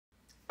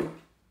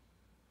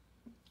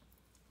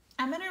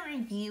I'm going to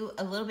review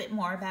a little bit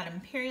more about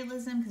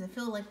imperialism because I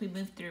feel like we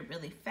moved through it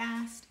really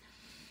fast.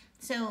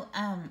 So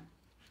I'm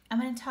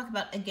going to talk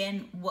about,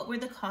 again, what were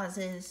the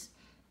causes,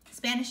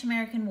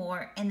 Spanish-American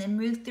War, and then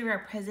move through our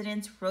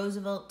presidents,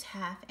 Roosevelt,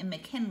 Taft, and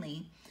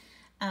McKinley,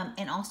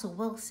 and also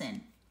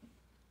Wilson,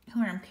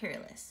 who are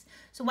imperialists.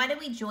 So why did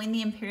we join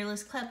the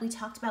imperialist club? We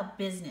talked about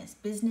business.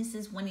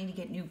 Businesses wanting to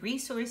get new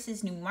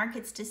resources, new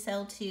markets to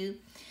sell to.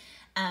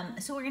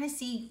 So we're going to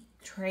see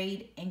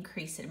trade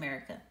increase in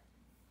America.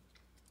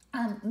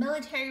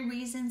 Military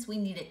reasons, we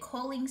needed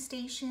coaling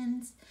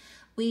stations.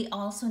 We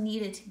also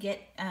needed to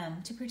get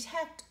to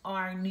protect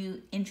our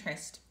new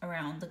interest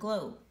around the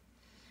globe.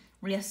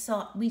 We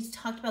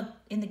talked about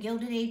in the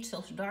Gilded Age,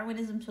 social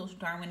Darwinism. Social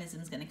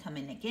Darwinism is going to come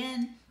in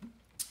again.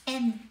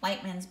 And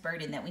white man's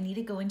burden, that we need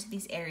to go into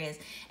these areas.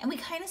 And we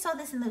kind of saw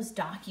this in those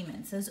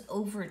documents, those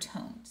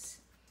overtones.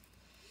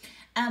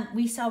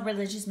 We saw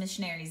religious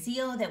missionary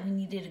zeal, that we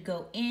needed to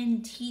go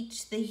in,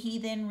 teach the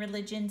heathen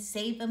religion,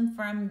 save them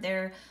from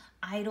their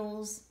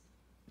idols.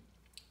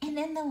 And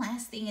then the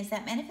last thing is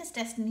that manifest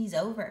destiny is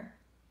over.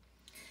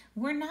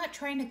 We're not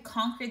trying to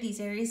conquer these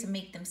areas and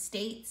make them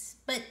states,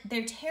 but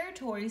they're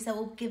territories that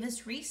will give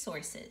us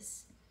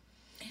resources.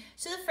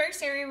 So the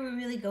first area we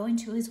really go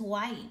into is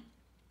Hawaii.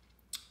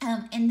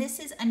 And this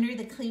is under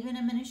the Cleveland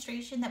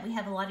administration that we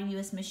have a lot of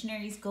U.S.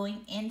 missionaries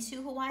going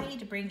into Hawaii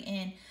to bring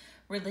in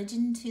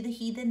religion to the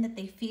heathen that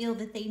they feel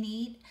that they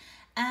need.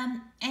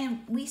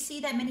 And we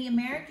see that many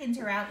Americans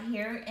are out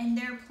here and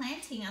they're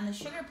planting on the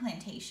sugar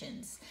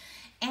plantations.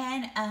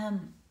 And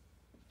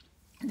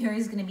there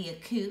is going to be a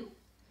coup.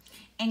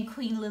 And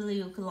Queen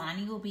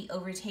Liliuokalani will be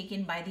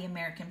overtaken by the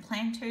American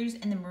planters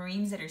and the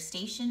Marines that are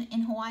stationed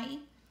in Hawaii.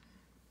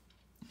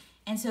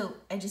 And so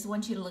I just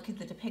want you to look at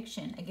the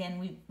depiction.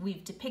 Again,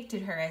 we've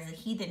depicted her as a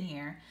heathen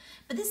here.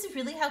 But this is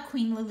really how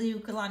Queen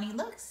Liliuokalani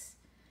looks.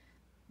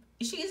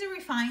 She is a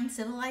refined,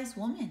 civilized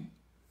woman.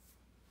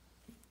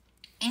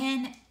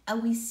 And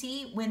we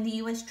see when the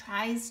U.S.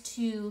 tries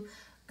to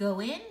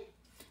go in,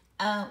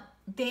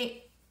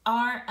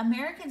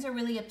 Americans are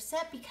really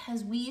upset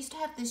because we used to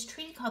have this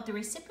treaty called the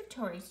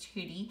Reciprocatory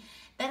Treaty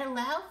that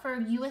allowed for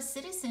U.S.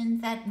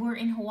 citizens that were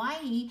in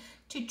Hawaii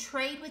to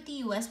trade with the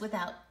U.S.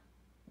 without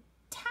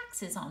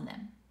taxes on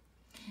them.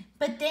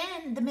 But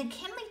then the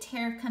McKinley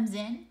tariff comes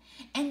in,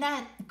 and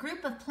that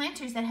group of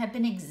planters that have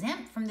been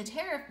exempt from the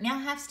tariff now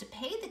has to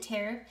pay the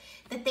tariff,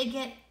 that they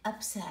get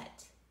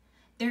upset.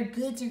 Their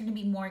goods are going to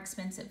be more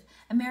expensive.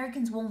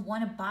 Americans won't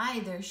want to buy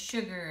their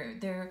sugar,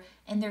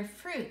 and their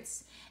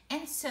fruits.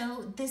 And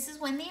so this is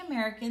when the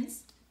American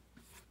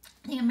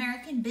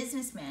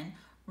businessmen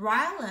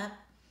rile up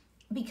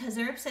because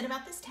they're upset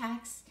about this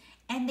tax,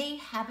 and they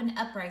have an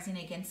uprising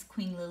against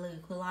Queen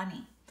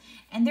Liliuokalani.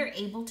 And they're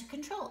able to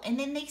control. And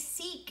then they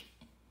seek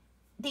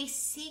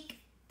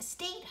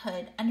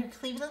statehood under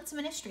Cleveland's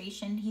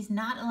administration. He's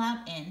not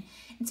allowed in.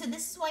 And so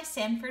this is why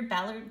Sanford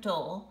Ballard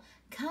Dole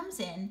comes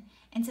in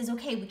and says,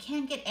 okay, we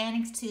can't get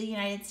annexed to the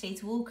United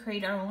States. We'll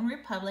create our own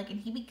republic. And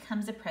he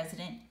becomes the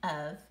president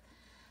of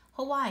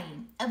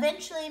Hawaii.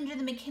 Eventually, under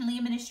the McKinley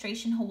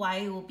administration,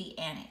 Hawaii will be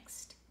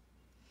annexed.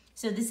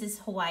 So this is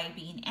Hawaii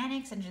being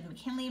annexed under the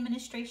McKinley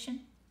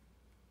administration.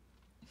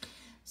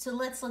 So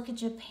let's look at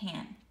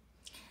Japan.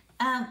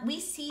 We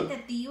see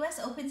that the U.S.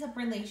 opens up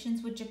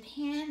relations with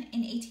Japan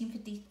in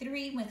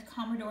 1853 with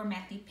Commodore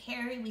Matthew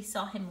Perry. We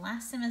saw him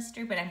last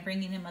semester, but I'm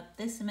bringing him up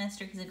this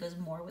semester because it goes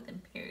more with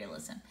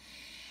imperialism.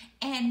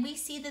 And we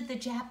see that the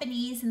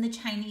Japanese and the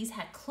Chinese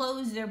had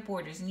closed their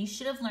borders. And you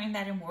should have learned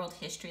that in world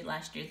history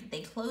last year, that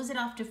they close it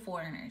off to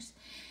foreigners.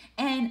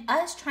 And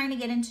us trying to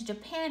get into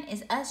Japan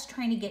is us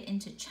trying to get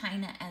into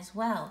China as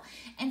well.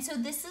 And so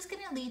this is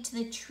going to lead to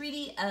the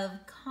Treaty of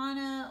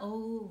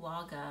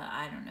Kanagawa.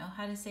 I don't know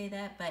how to say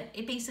that, but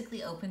it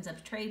basically opens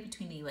up trade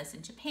between the U.S.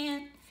 and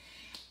Japan.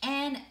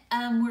 And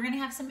we're going to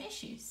have some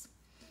issues.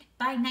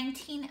 By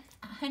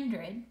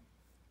 1900,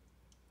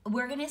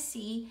 we're going to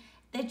see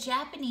the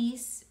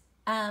Japanese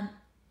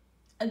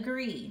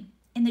agree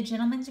in the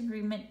gentleman's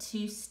agreement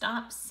to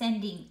stop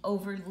sending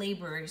over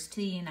laborers to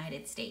the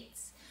United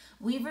States.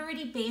 We've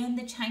already banned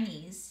the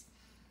Chinese.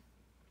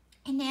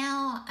 And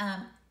now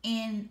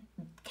in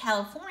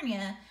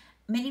California,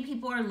 many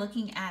people are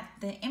looking at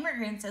the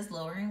immigrants as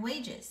lowering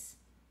wages.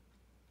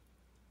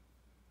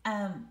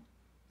 And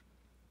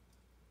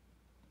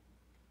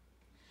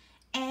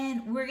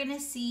we're going to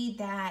see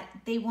that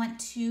they want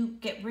to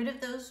get rid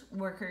of those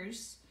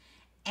workers,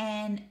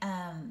 and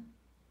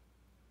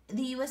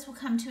the U.S. will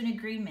come to an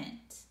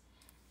agreement.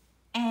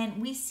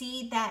 And we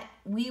see that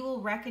we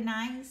will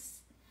recognize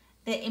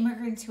the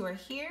immigrants who are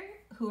here,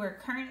 who are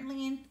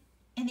currently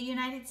in the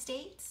United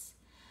States.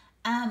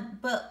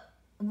 But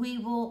we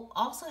will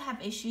also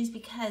have issues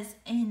because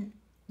in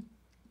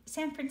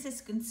San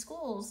Francisco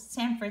schools,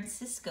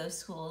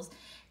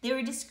 they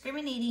were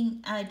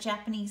discriminating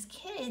Japanese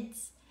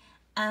kids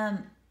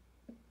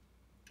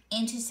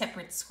into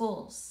separate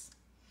schools.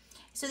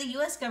 So the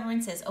U.S.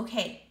 government says,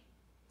 okay,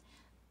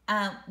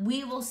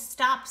 we will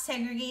stop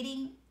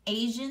segregating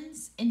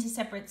Asians into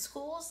separate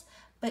schools,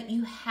 but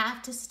you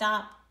have to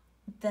stop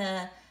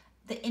the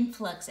the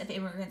influx of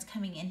immigrants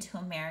coming into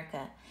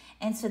America.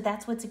 And so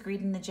that's what's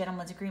agreed in the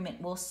gentleman's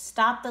agreement. We'll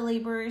stop the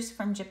laborers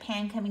from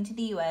Japan coming to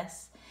the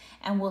U.S.,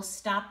 and we'll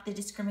stop the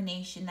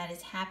discrimination that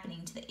is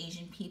happening to the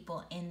Asian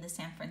people in the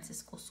San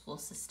Francisco school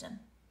system.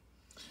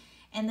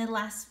 And the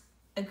last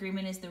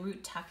agreement is the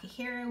Root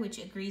Takahira, which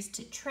agrees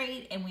to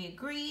trade, and we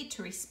agree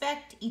to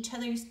respect each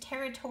other's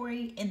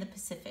territory in the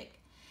Pacific.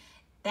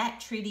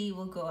 That treaty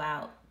will go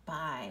out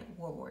by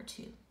World War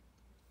II.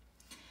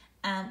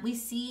 We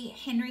see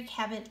Henry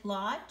Cabot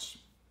Lodge.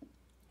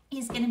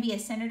 He's going to be a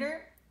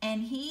senator,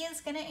 and he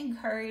is going to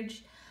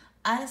encourage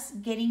us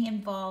getting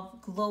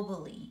involved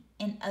globally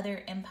in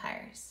other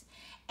empires.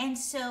 And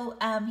so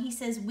he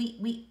says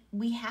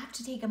we have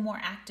to take a more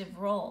active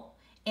role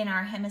in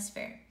our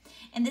hemisphere.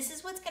 And this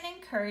is what's going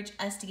to encourage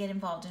us to get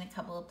involved in a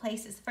couple of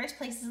places. The first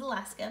place is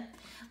Alaska.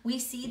 We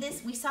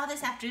saw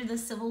this after the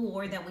Civil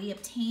War, that we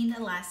obtained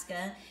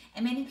Alaska,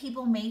 and many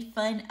people made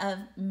fun of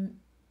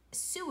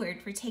Seward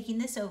for taking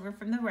this over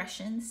from the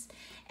Russians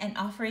and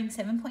offering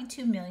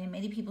 $7.2 million.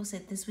 Many people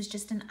said this was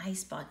just an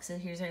ice box, so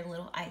here's our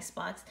little ice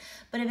box.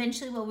 But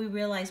eventually what we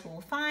realized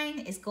we'll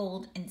find is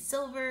gold and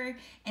silver.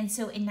 And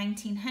so in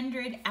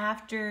 1900,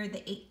 after the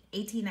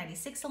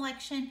 1896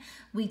 election,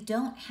 we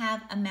don't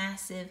have a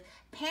massive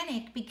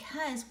panic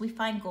because we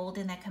find gold,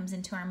 and that comes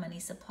into our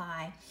money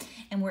supply,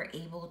 and we're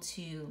able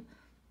to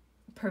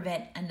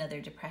prevent another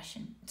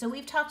depression. So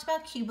we've talked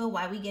about Cuba,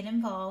 why we get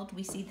involved.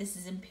 We see this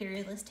as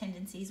imperialist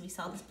tendencies. We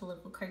saw this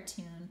political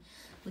cartoon.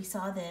 We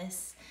saw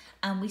this.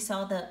 We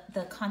saw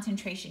the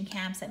concentration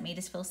camps that made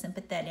us feel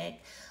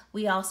sympathetic.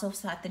 We also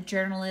saw the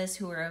journalists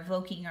who were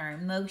evoking our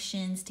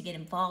emotions to get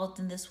involved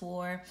in this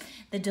war.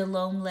 The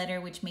DeLome letter,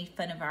 which made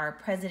fun of our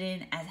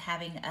president as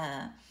having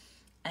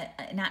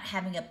not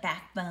having a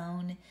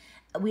backbone.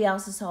 We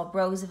also saw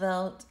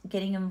Roosevelt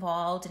getting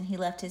involved, and he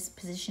left his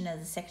position as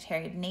the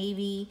Secretary of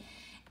Navy.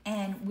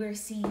 And we're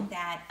seeing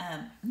that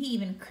he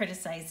even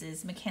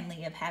criticizes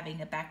McKinley of having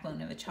a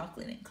backbone of a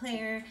chocolate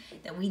eclair,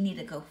 that we need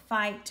to go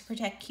fight to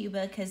protect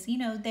Cuba because, you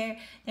know, they're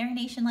a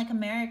nation like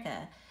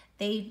America.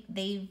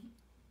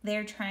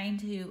 They're trying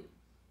to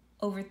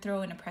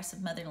overthrow an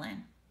oppressive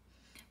motherland.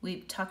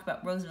 We talked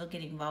about Roosevelt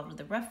getting involved with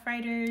the Rough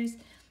Riders.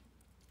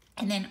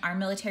 And then our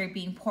military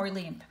being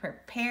poorly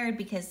prepared,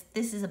 because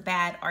this is a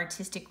bad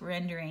artistic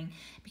rendering,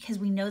 because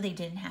we know they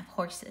didn't have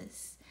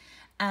horses.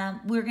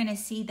 We're going to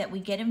see that we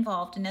get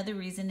involved. Another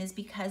reason is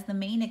because the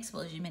main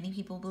explosion, many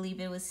people believe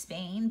it was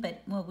Spain,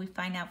 but what we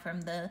find out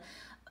from the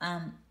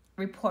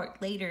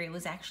report later, it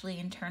was actually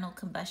internal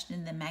combustion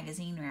in the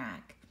magazine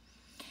rack.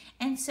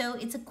 And so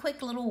it's a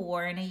quick little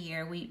war in a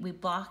year. We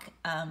block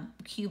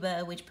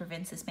Cuba, which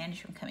prevents the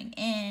Spanish from coming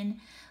in.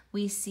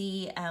 We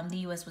see the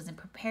U.S. wasn't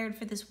prepared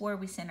for this war.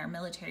 We send our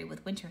military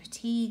with winter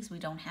fatigues. We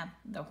don't have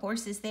the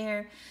horses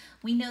there.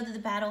 We know that the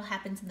battle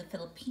happens in the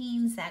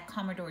Philippines, that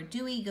Commodore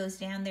Dewey goes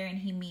down there and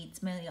he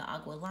meets Emilio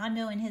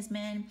Aguinaldo and his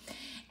men.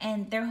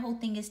 And their whole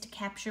thing is to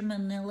capture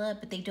Manila,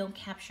 but they don't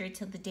capture it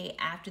till the day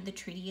after the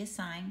treaty is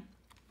signed.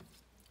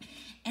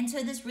 And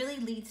so this really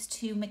leads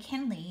to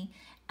McKinley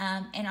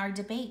and our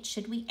debate,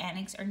 should we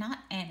annex or not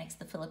annex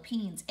the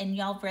Philippines? And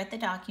y'all read the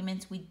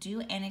documents, we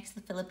do annex the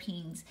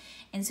Philippines.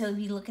 And so if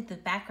you look at the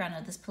background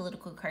of this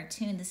political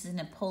cartoon, this is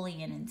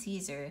Napoleon and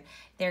Caesar.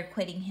 They're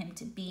equating him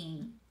to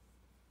being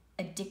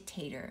a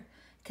dictator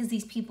because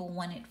these people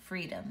wanted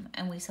freedom.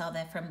 And we saw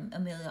that from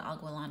Emilio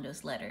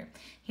Aguinaldo's letter.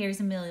 Here's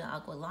Emilio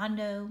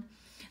Aguinaldo.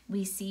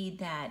 We see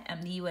that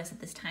the U.S. at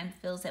this time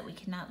feels that we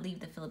cannot leave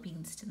the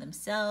Philippines to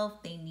themselves.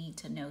 They need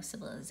to know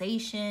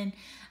civilization.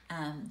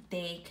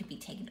 They could be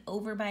taken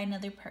over by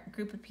another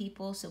group of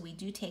people, so we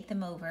do take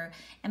them over.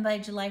 And by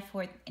July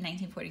 4th,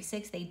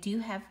 1946, they do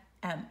have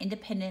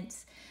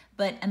independence,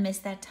 but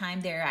amidst that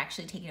time, they're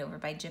actually taken over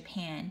by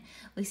Japan.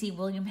 We see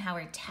William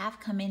Howard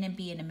Taft come in and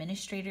be an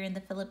administrator in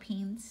the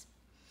Philippines.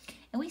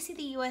 And we see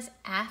the U.S.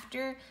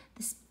 after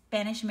the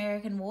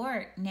Spanish-American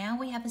War. Now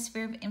we have a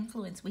sphere of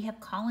influence. We have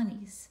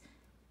colonies.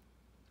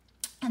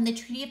 And the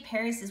Treaty of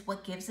Paris is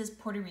what gives us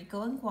Puerto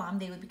Rico and Guam.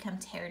 They would become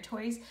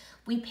territories.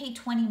 We pay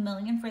 $20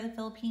 million for the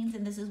Philippines,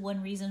 and this is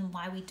one reason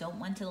why we don't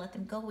want to let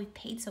them go. We've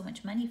paid so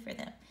much money for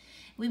them.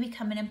 We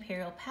become an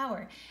imperial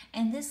power.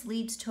 And this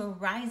leads to a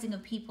rising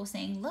of people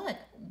saying, look,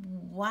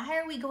 why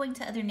are we going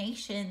to other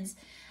nations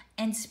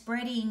and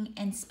spreading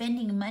and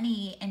spending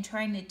money and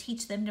trying to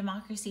teach them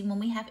democracy when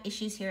we have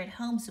issues here at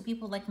home? So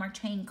people like Mark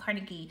Twain,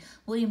 Carnegie,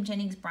 William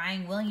Jennings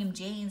Bryan, William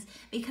James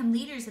become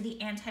leaders of the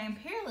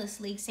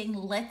Anti-Imperialist League, saying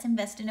let's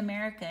invest in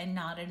America and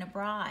not in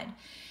abroad.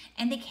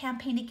 And they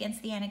campaigned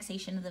against the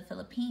annexation of the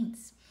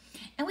Philippines.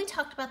 And we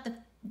talked about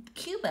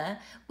Cuba.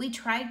 We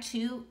tried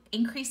to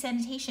increase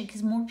sanitation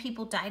because more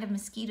people died of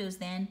mosquitoes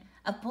than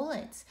of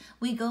bullets.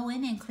 We go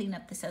in and clean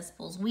up the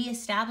cesspools. We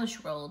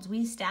establish roads. We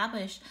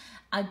establish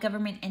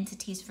government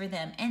entities for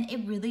them. And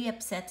it really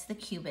upsets the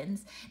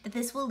Cubans that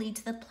this will lead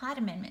to the Platt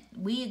Amendment.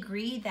 We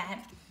agree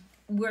that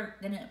we're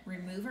going to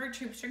remove our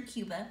troops from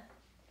Cuba.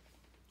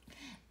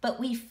 but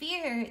we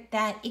fear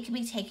that it could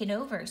be taken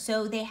over.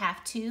 So they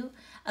have to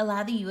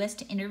allow the U.S.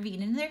 to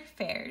intervene in their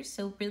affairs.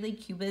 So really,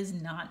 Cuba is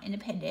not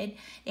independent.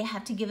 They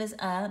have to give us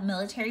a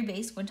military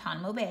base,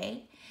 Guantanamo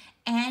Bay,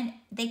 and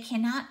they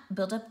cannot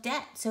build up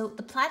debt. So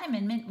the Platt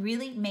Amendment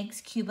really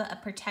makes Cuba a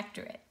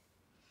protectorate.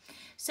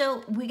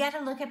 So we got to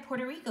look at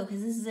Puerto Rico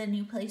because this is a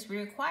new place we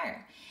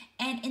acquire.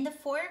 And in the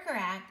Foraker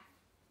Act,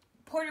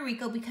 Puerto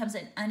Rico becomes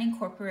an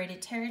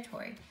unincorporated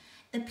territory.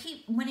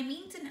 When it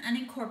means an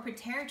unincorporated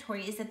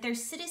territory is that they're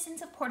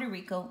citizens of Puerto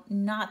Rico,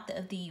 not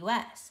of the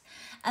U.S.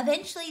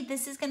 Eventually,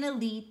 this is going to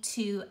lead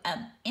to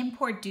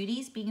import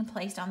duties being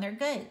placed on their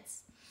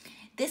goods.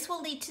 This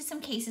will lead to some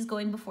cases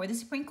going before the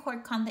Supreme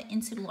Court called the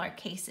insular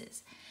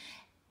cases.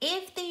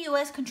 If the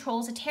U.S.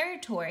 controls a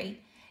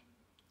territory,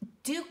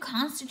 do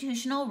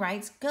constitutional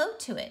rights go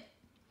to it?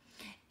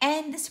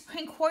 And the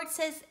Supreme Court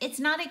says it's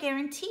not a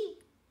guarantee.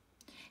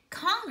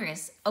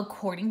 Congress,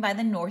 according by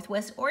the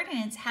Northwest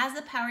Ordinance, has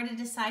the power to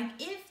decide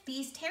if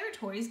these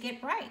territories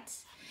get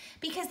rights,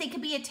 because they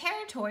could be a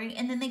territory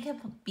and then they could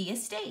be a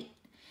state.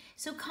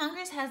 So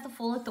Congress has the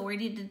full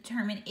authority to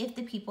determine if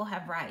the people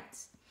have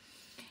rights.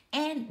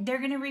 And they're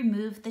going to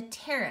remove the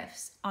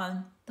tariffs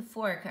on the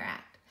Foraker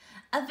Act.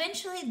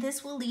 Eventually,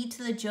 this will lead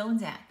to the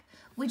Jones Act,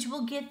 which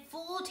will give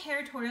full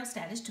territorial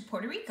status to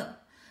Puerto Rico.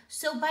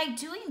 So by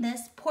doing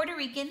this, Puerto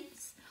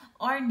Ricans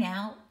are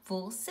now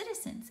full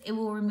citizens. It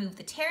will remove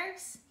the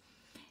tariffs.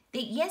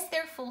 Yes,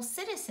 they're full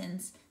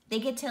citizens. They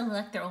get to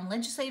elect their own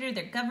legislator,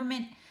 their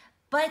government,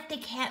 but they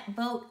can't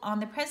vote on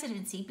the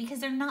presidency because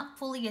they're not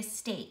fully a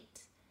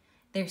state.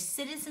 They're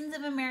citizens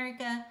of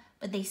America,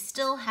 but they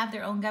still have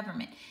their own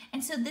government.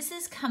 And so this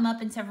has come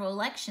up in several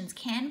elections.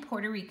 Can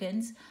Puerto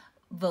Ricans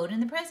vote in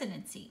the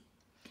presidency?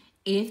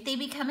 If they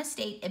become a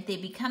state, if they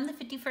become the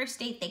 51st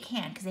state, they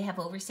can, because they have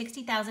over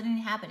 60,000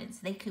 inhabitants.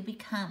 They could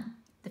become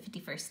the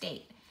 51st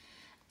state.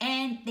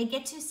 And they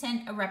get to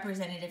send a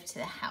representative to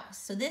the House.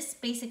 So this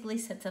basically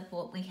sets up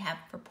what we have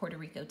for Puerto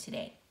Rico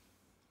today.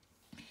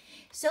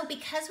 So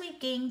because we've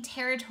gained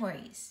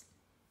territories,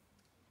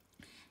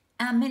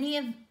 many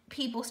of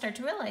people start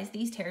to realize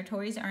these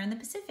territories are in the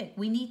Pacific.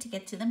 We need to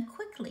get to them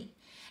quickly.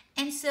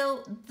 And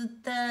so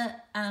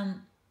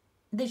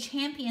the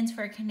champions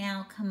for a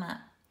canal come up.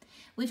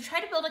 We've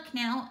tried to build a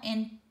canal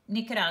in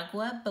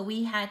Nicaragua, but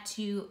we had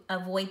to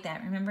avoid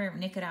that. Remember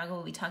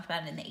Nicaragua, we talked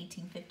about it in the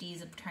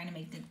 1850s of trying to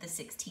make the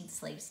 16th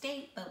slave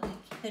state, but we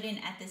couldn't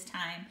at this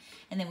time,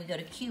 and then we go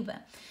to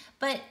Cuba.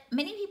 But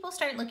many people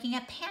start looking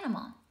at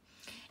Panama.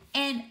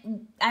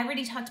 And I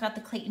already talked about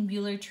the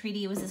Clayton-Buller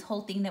Treaty. It was this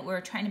whole thing that we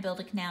were trying to build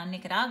a canal in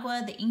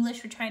Nicaragua. The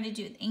English were trying to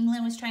do it.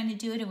 England was trying to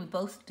do it, and we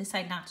both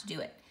decided not to do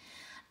it.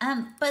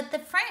 But the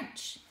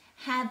French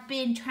have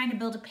been trying to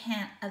build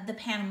the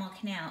Panama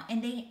Canal,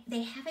 and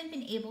they haven't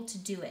been able to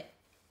do it.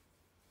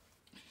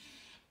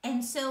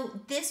 And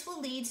so this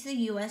will lead to the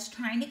U.S.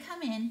 trying to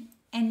come in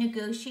and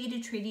negotiate a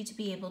treaty to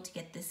be able to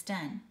get this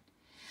done.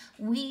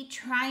 We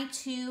try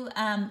to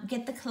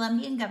get the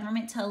Colombian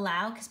government to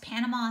allow, because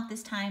Panama at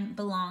this time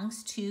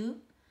belongs to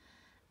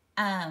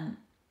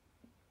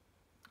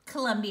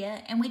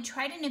Colombia, and we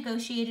try to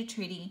negotiate a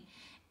treaty,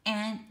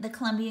 and the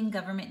Colombian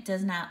government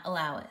does not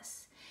allow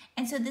us.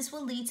 And so this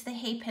will lead to the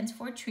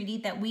Hay-Pensford Treaty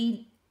that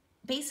we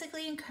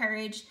basically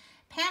encourage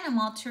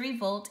Panama to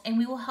revolt, and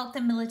we will help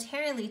them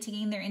militarily to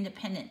gain their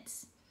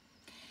independence.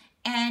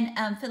 And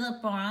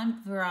Philip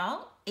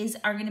Viral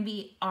are going to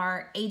be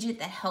our agent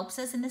that helps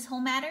us in this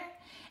whole matter.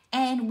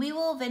 And we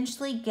will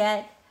eventually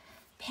get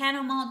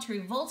Panama to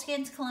revolt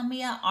against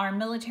Colombia. Our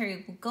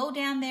military will go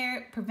down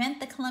there, prevent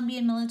the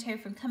Colombian military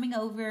from coming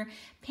over.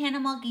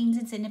 Panama gains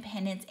its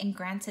independence and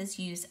grants us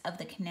use of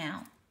the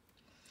canal.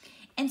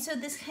 And so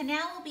this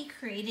canal will be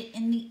created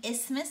in the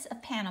Isthmus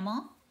of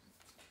Panama.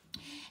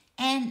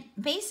 And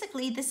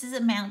basically, this is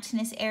a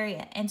mountainous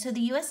area. And so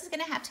the U.S. is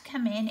going to have to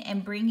come in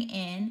and bring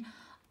in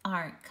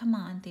our, come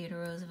on, Theodore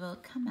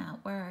Roosevelt, come out,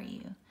 where are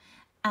you?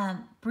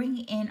 Bring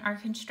in our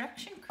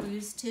construction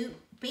crews to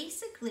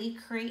basically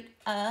create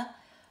a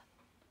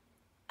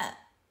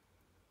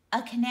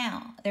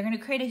canal. They're going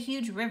to create a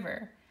huge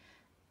river.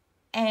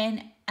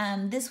 And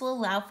this will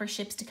allow for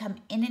ships to come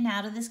in and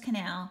out of this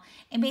canal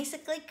and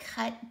basically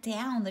cut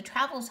down the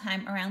travel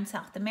time around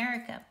South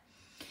America.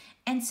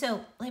 And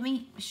so let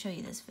me show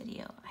you this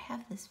video. I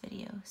have this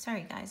video.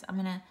 Sorry guys, I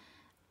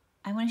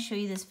want to show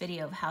you this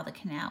video of how the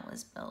canal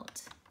was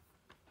built.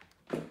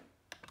 Okay.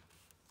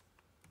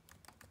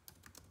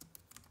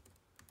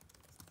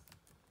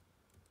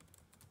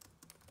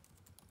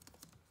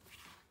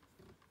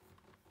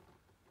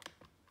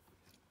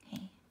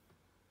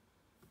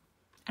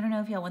 I don't know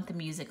if y'all want the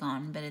music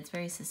on, but it's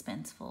very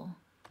suspenseful.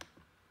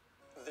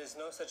 There's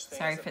no such thing.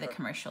 Sorry for the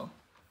commercial.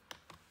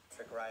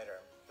 Perfect writer.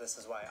 This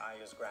is why I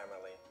use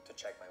Grammarly to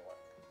check my work.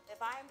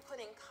 If I'm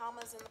putting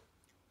commas in...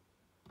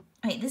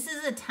 Okay, this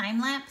is a time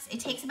lapse.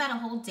 It takes about a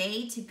whole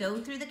day to go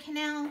through the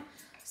canal.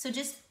 So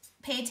just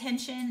pay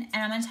attention,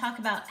 and I'm going to talk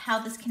about how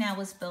this canal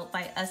was built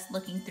by us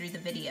looking through the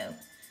video.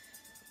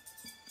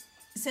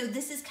 So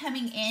this is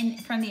coming in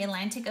from the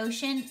Atlantic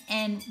Ocean,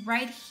 and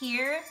right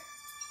here,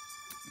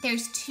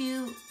 there's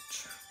two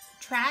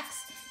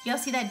tracks. Y'all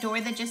see that door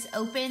that just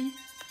opened?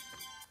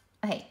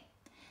 Okay,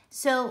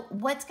 so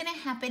what's gonna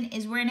happen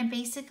is we're gonna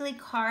basically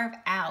carve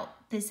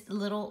out this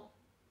little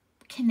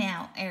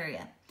canal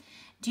area.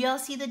 Do y'all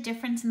see the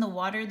difference in the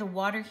water? The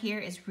water here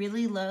is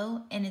really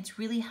low and it's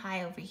really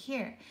high over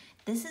here.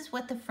 This is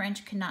what the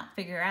French could not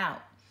figure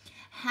out.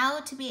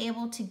 How to be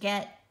able to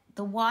get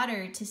the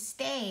water to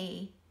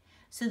stay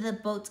so the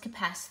boats could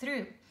pass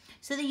through.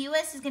 So the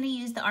US is gonna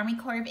use the Army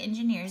Corps of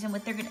Engineers, and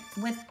what they're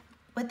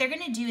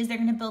gonna do is they're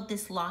gonna build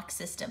this lock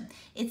system.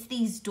 It's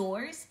these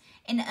doors,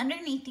 and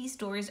underneath these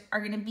doors are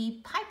gonna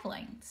be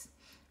pipelines.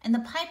 And the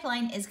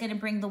pipeline is gonna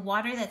bring the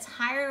water that's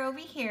higher over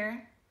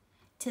here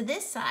to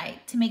this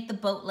side to make the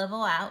boat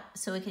level out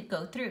so it could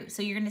go through.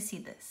 So you're gonna see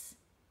this.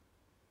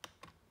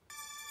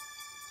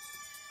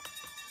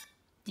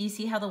 Do you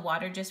see how the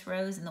water just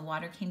rose and the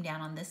water came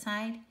down on this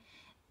side?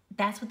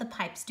 That's what the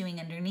pipe's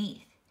doing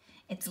underneath.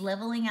 It's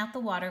leveling out the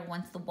water.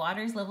 Once the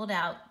water is leveled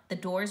out, the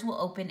doors will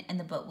open and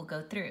the boat will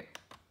go through.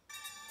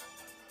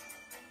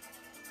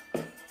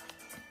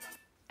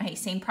 Okay,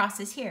 same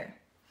process here.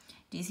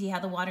 Do you see how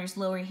the water's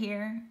lower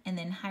here and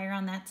then higher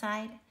on that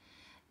side?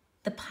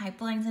 The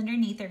pipelines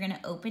underneath are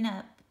gonna open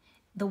up.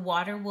 The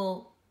water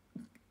will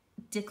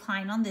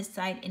decline on this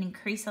side and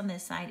increase on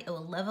this side. It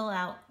will level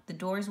out, the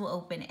doors will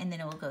open, and then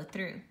it will go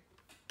through.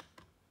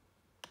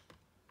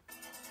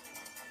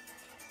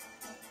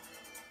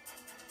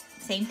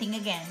 Same thing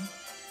again.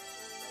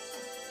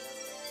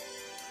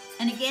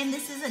 And again,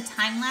 this is a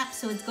time lapse,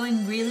 so it's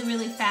going really,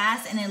 really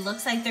fast, and it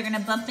looks like they're gonna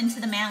bump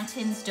into the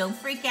mountains. Don't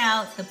freak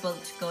out, the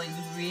boat's going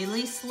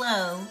really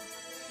slow.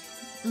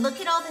 Look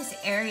at all this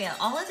area.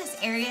 All of this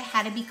area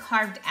had to be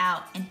carved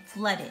out and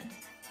flooded.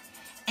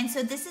 And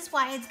so this is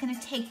why it's gonna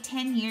take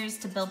 10 years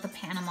to build the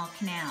Panama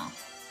Canal.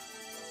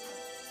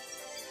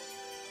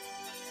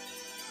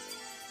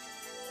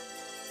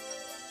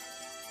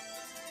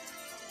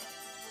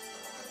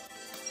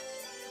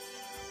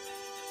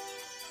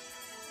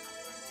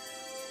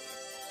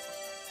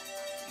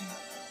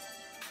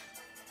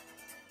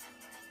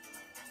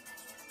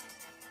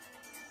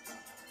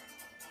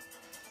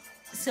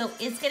 So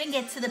it's gonna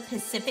get to the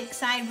Pacific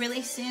side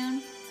really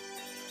soon.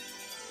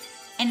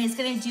 And it's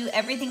gonna do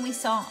everything we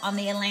saw on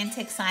the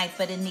Atlantic side,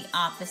 but in the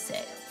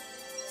opposite.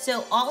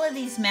 So all of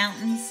these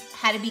mountains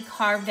had to be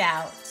carved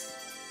out.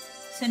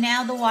 So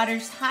now the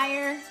water's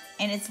higher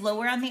and it's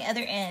lower on the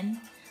other end.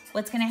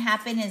 What's gonna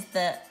happen is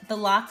the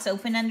locks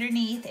open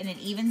underneath and it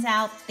evens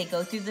out, they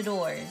go through the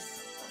doors.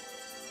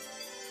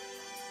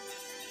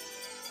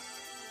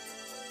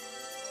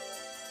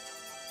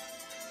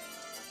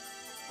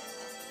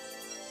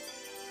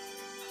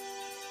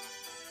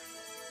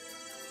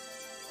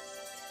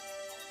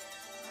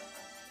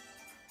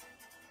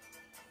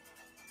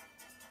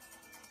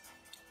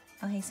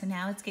 Okay, so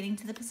now it's getting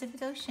to the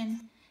Pacific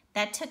Ocean.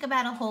 That took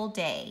about a whole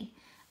day.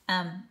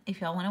 If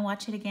y'all want to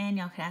watch it again,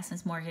 y'all can ask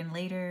Ms. Morgan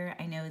later.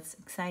 I know it's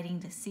exciting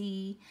to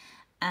see.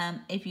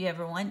 If you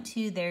ever want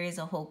to, there is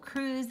a whole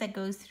cruise that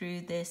goes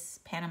through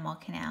this Panama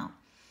Canal.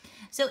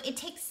 So it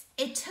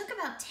took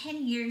about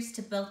 10 years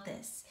to build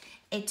this.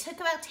 It took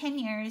about 10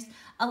 years.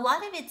 A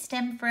lot of it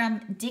stemmed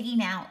from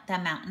digging out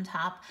that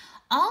mountaintop.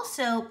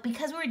 Also,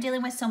 because we were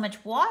dealing with so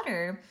much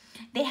water,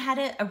 they had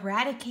to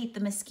eradicate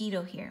the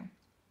mosquito here.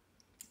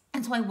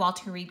 That's why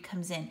Walter Reed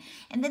comes in.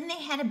 And then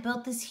they had to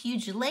build this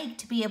huge lake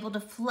to be able to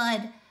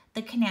flood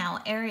the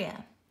canal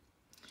area.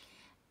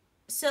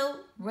 So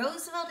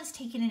Roosevelt is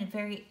taking a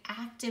very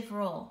active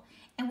role.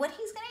 And what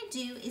he's going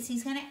to do is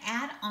he's going to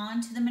add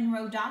on to the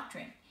Monroe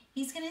Doctrine.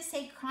 He's going to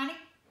say chronic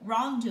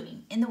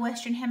wrongdoing in the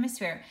Western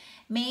Hemisphere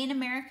may in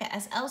America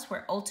as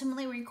elsewhere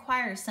ultimately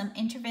require some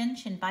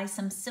intervention by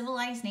some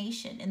civilized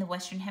nation in the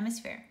Western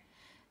Hemisphere.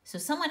 So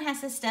someone has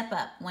to step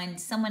up when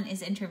someone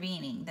is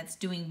intervening that's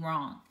doing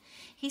wrong.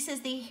 He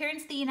says the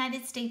adherence of the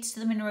United States to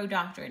the Monroe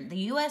Doctrine. The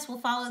U.S. will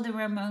follow the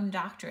Monroe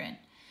Doctrine.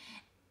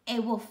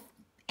 It will,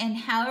 and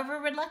however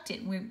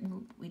reluctant,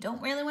 we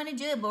don't really want to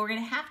do it, but we're going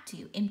to have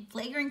to. In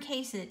flagrant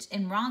cases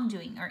in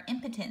wrongdoing or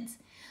impotence,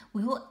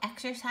 we will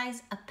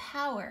exercise an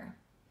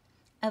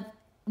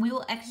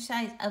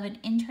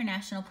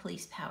international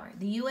police power.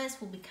 The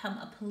U.S. will become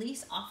a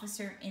police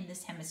officer in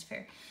this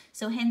hemisphere.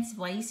 So hence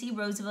why you see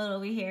Roosevelt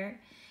over here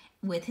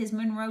with his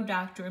Monroe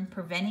Doctrine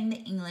preventing the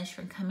English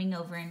from coming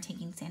over and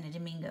taking Santo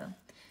Domingo.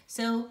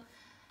 So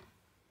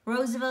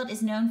Roosevelt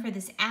is known for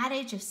this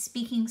adage of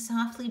speaking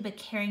softly but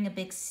carrying a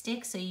big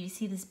stick. So you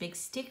see this big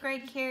stick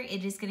right here.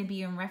 It is going to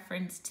be in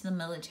reference to the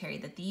military,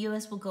 that the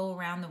U.S. will go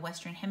around the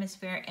Western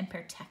Hemisphere and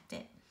protect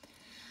it.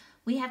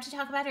 We have to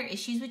talk about our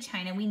issues with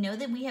China. We know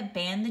that we have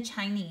banned the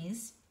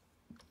Chinese.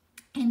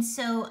 And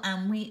so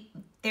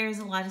there's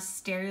a lot of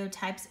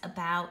stereotypes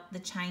about the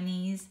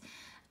Chinese.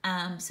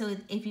 So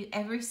if you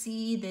ever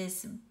see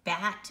this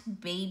bat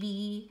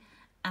baby,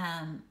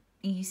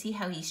 you see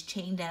how he's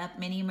chained up.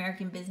 Many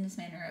American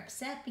businessmen are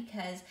upset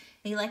because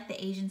they like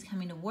the Asians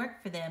coming to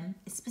work for them,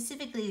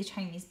 specifically the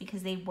Chinese,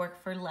 because they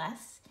work for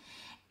less.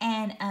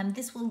 And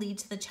this will lead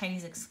to the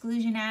Chinese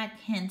Exclusion Act,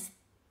 hence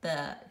do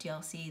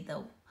y'all see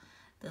the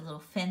little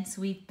fence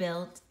we've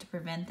built to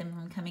prevent them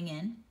from coming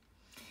in?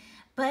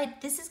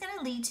 But this is going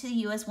to lead to the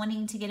U.S.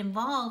 wanting to get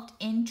involved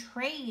in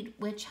trade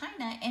with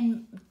China,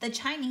 and the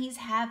Chinese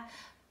have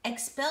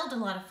expelled a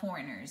lot of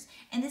foreigners.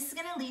 And this is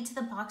going to lead to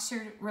the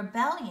Boxer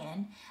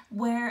Rebellion,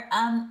 where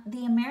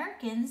the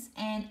Americans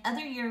and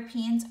other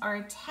Europeans are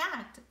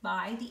attacked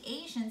by the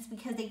Asians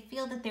because they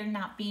feel that they're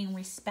not being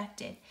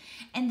respected.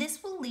 And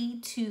this will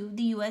lead to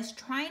the U.S.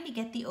 trying to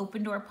get the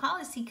open door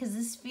policy because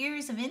the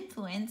spheres of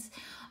influence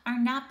are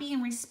not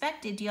being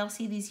respected. Do y'all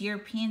see these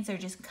Europeans are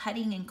just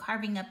cutting and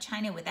carving up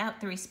China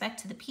without the respect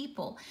to the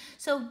people?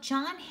 So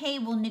John Hay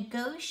will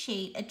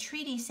negotiate a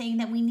treaty saying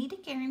that we need to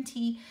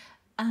guarantee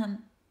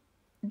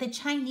the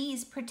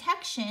Chinese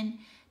protection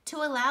to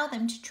allow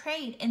them to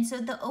trade. And so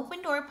the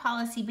open door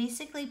policy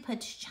basically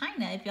puts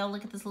China, if y'all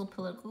look at this little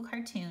political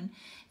cartoon,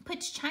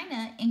 puts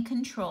China in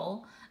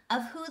control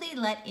of who they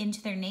let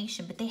into their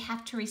nation, but they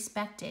have to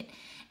respect it.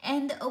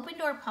 And the open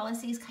door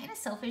policy is kind of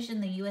selfish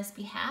in the U.S.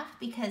 behalf,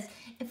 because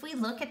if we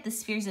look at the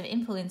spheres of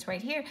influence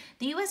right here,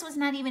 the U.S. was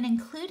not even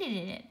included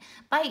in it.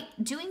 By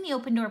doing the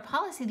open door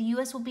policy, the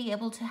U.S. will be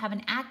able to have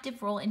an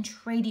active role in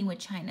trading with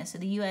China. So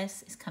the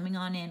U.S. is coming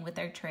on in with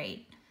our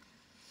trade.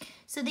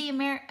 So the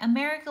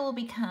America will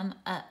become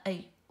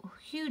a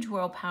huge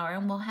world power,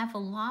 and we'll have a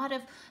lot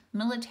of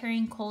military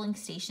and coaling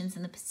stations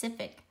in the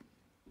Pacific.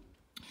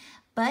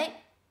 But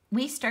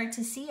we start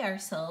to see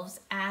ourselves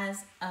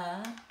as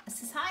a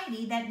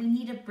society that we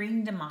need to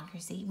bring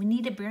democracy. We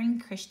need to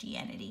bring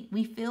Christianity.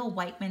 We feel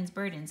white man's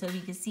burden. So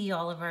you can see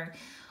all of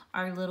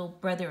our little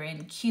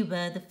brethren,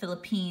 Cuba, the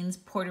Philippines,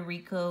 Puerto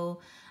Rico,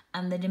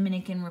 the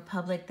Dominican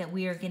Republic, that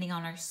we are getting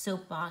on our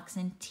soapbox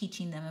and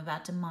teaching them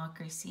about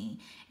democracy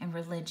and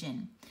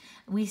religion.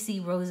 We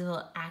see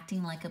Roosevelt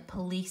acting like a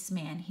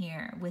policeman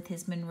here with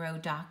his Monroe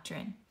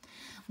Doctrine.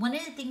 One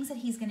of the things that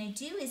he's going to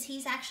do is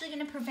he's actually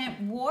going to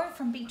prevent war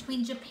from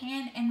between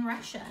Japan and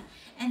Russia.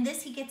 And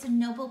this, he gets a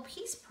Nobel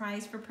Peace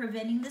Prize for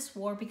preventing this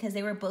war, because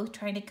they were both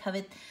trying to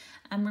covet,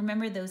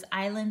 remember those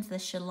islands, the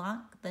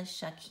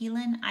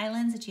Shakilan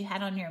Islands that you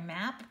had on your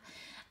map?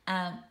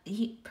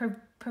 He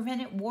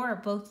prevented war,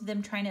 both of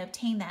them trying to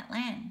obtain that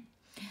land.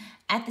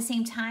 At the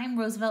same time,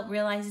 Roosevelt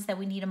realizes that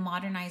we need to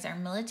modernize our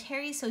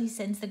military, so he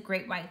sends the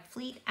Great White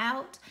Fleet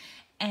out.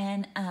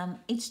 And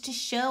it's to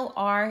show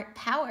our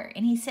power.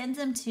 And he sends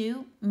them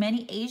to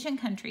many Asian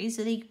countries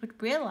so they would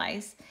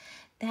realize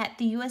that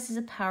the U.S. is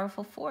a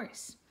powerful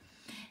force.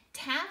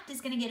 Taft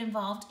is going to get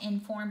involved in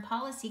foreign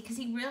policy because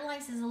he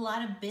realizes a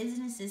lot of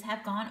businesses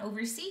have gone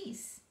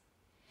overseas.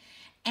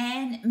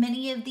 And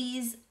many of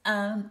these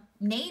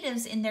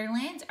natives in their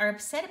lands are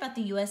upset about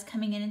the U.S.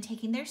 coming in and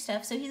taking their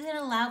stuff. So he's going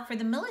to allow for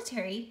the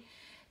military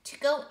to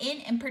go in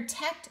and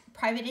protect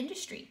private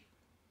industry.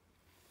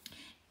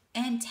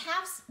 And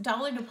Taft's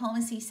dollar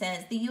diplomacy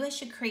says the U.S.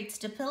 should create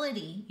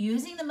stability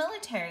using the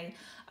military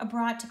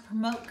abroad to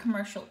promote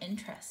commercial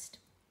interest.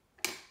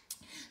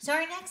 So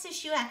our next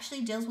issue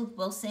actually deals with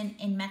Wilson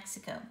in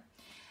Mexico.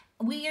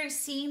 We are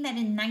seeing that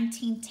in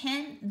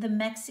 1910, the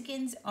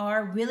Mexicans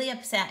are really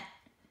upset.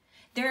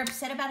 They're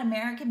upset about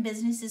American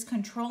businesses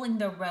controlling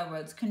their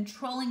railroads,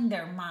 controlling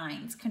their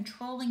mines,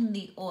 controlling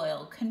the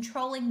oil,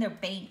 controlling their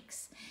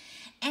banks.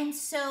 And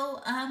so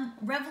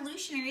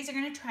revolutionaries are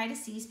going to try to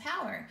seize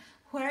power.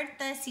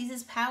 Huerta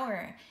seizes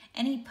power,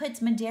 and he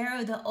puts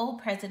Madero, the old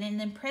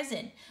president, in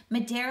prison.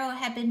 Madero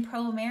had been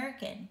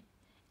pro-American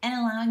and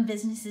allowing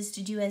businesses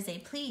to do as they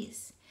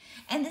please.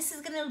 And this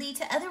is going to lead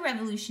to other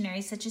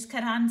revolutionaries such as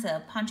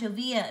Carranza, Pancho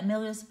Villa,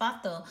 Emilio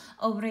Zapata,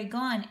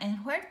 Obregón, and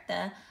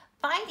Huerta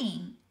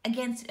fighting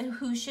against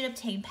who should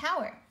obtain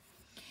power.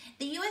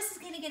 The U.S. is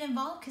going to get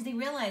involved because they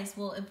realize,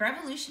 well, if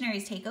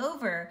revolutionaries take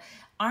over,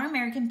 our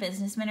American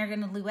businessmen are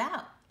going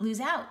to lose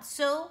out.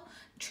 So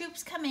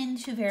troops come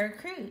into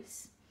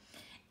Veracruz.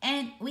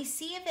 And we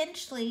see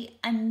eventually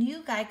a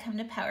new guy come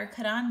to power,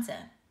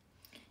 Carranza.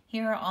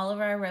 Here are all of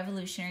our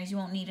revolutionaries. You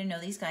won't need to know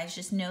these guys.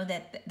 Just know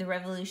that the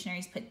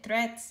revolutionaries put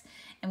threats,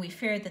 and we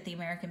fear that the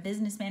American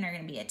businessmen are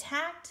going to be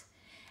attacked.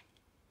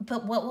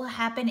 But what will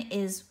happen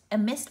is,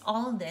 amidst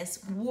all of this,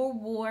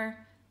 World War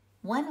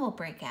I will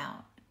break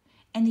out,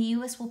 and the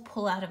U.S. will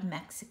pull out of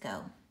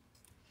Mexico.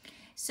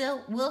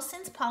 So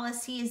Wilson's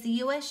policy is the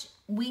U.S.,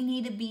 we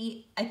need to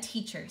be a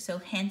teacher. So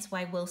hence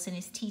why Wilson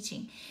is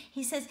teaching.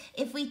 He says,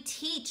 if we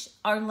teach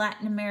our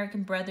Latin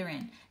American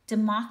brethren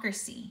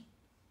democracy,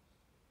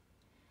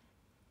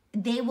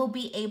 they will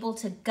be able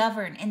to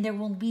govern, and there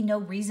will be no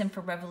reason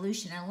for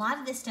revolution. And a lot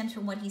of this stems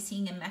from what he's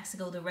seeing in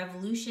Mexico, the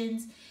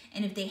revolutions.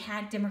 And if they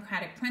had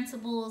democratic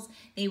principles,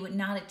 they would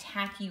not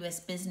attack U.S.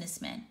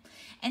 businessmen.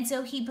 And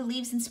so he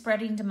believes in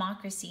spreading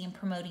democracy and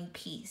promoting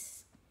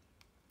peace.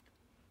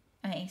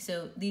 Okay,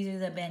 so these are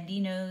the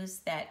bandinos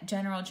that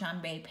General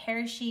John Bay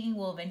Pershing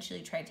will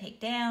eventually try to take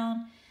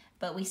down,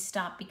 but we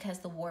stop because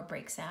the war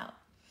breaks out.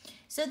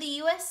 So the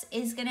U.S.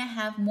 is going to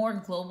have more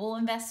global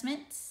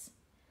investments.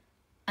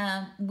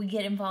 We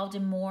get involved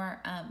in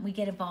more, we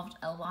get involved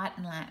a lot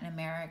in Latin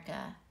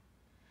America.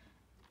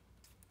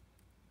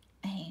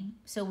 Okay,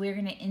 so we're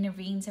going to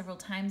intervene several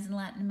times in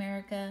Latin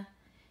America.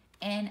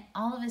 And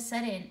all of a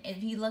sudden,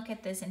 if you look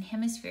at this in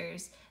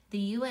hemispheres, the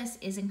US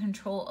is in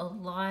control of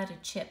a lot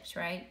of chips,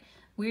 right?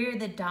 We're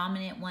the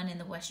dominant one in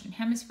the Western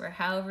Hemisphere.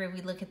 However, if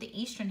we look at the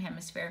Eastern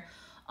Hemisphere,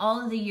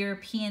 all of the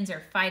Europeans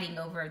are fighting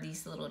over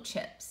these little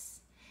chips.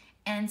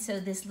 And so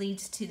this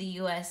leads to the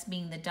US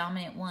being the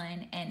dominant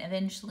one, and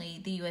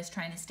eventually the US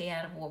trying to stay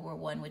out of World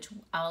War I, which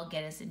I'll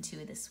get us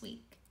into this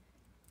week.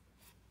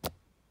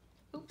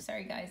 Oops,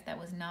 sorry guys, that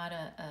was not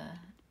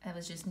that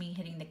was just me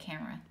hitting the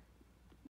camera.